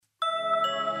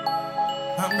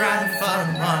I'm grinding for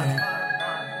the money.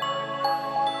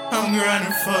 I'm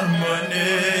grinding for the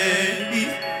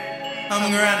money. I'm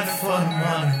grinding for the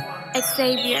money.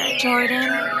 Xavier,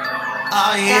 Jordan.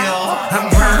 Oh yeah, I'm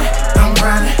grinding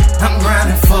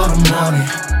for the money.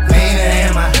 Leaning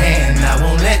in my hand, I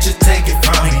won't let you take it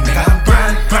from me. Nigga, I'm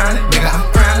grinding, nigga, I'm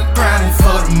grinding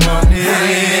for the money. I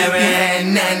ain't never had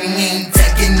nothing, you ain't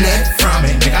taking nothing from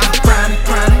me. Nigga, I'm grinding,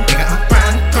 nigga, I'm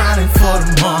grinding for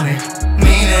the money.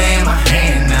 Leaning in my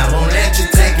hand, I won't let you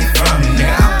take it from me.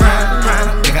 Nigga, I'm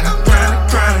grinding, nigga, I'm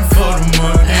grinding for the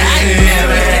money. I ain't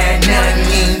never had nothing,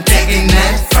 you ain't taking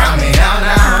nothing from me.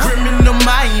 Criminal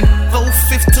mind,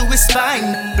 4/5 to his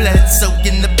spine, blood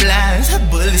soaking the blinds,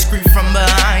 bullets scream from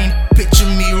behind. Picture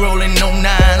me rolling on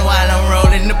 9 while I'm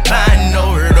rolling the pine.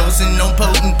 No overdosing, no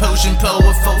potent potion,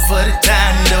 power for the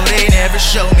time. No, they never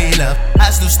show me love.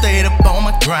 I still stayed up on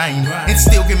my grind and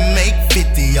still can make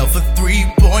 50 off of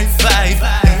 3.5.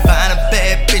 And find a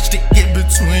bad bitch to get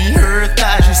between her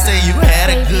thighs. You say you had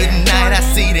a good night, I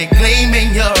see that gleam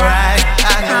in your eye.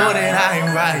 I know that I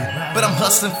ain't right, but I'm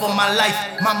hustling for my life.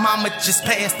 My mama just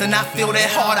passed and I feel that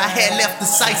hard I had left the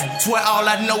sights. Swear all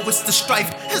I know is the strife.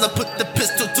 As I put the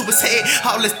pistol to his head,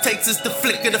 all it takes is the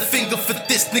flick of the finger for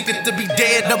this nigga to be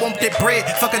dead. I want that bread,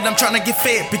 fuck it, I'm tryna get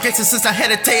fed. Been gangsta since I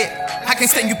had a Ted. I can't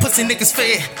stand you pussy niggas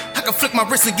fed. I can flick my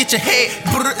wrist and get your head.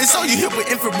 But it's all you hear with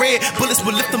infrared. Bullets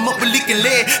will lift them up with leaking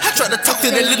lead. I try to talk to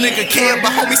that little nigga kid,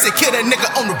 but homie said kill that nigga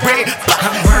on the bread.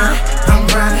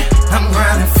 I'm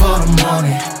grinding for the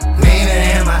money.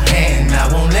 Leaning in my hand, I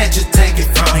won't let you take it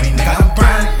from me. Nigga, I'm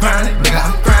grinding, nigga,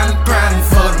 I'm grinding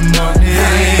for the money. I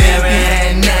ain't never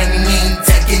had nothing, you ain't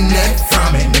taking nothing from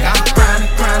me. Nigga, I'm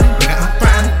grinding, nigga, I'm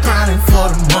grinding for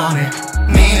the money.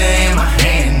 Leaning in my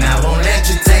hand, I won't let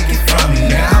you take it from me.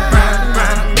 Nigga, I'm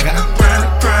grinding, nigga, I'm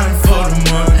grinding for the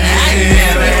money. I ain't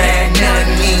never had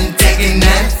nothing, you ain't taking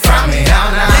nothing from me.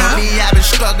 Lately I've been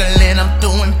struggling, I'm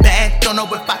doing bad. Don't know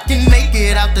if I can make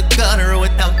it out the gutter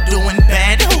without doing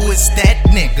bad. Who is that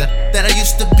nigga that I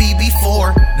used to be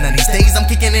before? Now these days I'm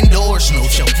kicking indoors, no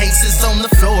showcases on the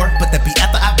floor. But that be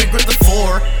after I been gripped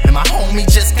before. And my homie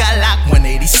just got locked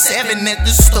 187 at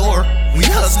the store. We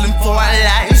hustling for our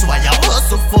lives while y'all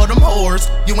hustle for them whores.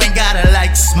 You ain't gotta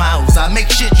like smiles, I make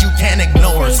shit you can't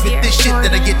ignore. Spit this shit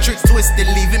that I get tricks twisted,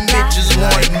 leaving bitches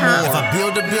wanting more. If I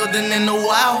build a building in a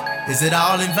while, is it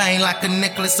all in vain? Like a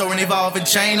necklace or an evolving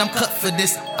chain? I'm cut for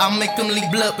this, I'll make them leak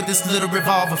blood with this little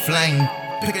revolver flame.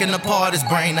 Picking apart his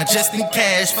brain, I just need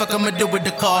cash, fuck I'ma do with the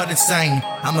card insane.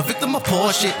 I'm a victim of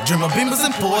poor shit, dream of Beamers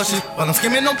and Porsches. While I'm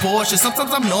skimming on Porsche,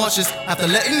 sometimes I'm nauseous after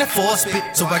letting the force spit,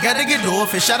 so I gotta get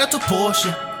off it. Shout out to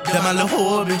Porsche, that my little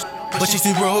whore bitch, but she's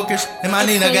too roguish. And my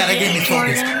Nina gotta get me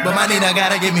focused, but my Nina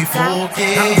gotta get me focused.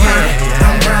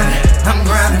 I'm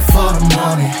grinding for the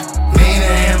money.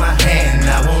 Leaning in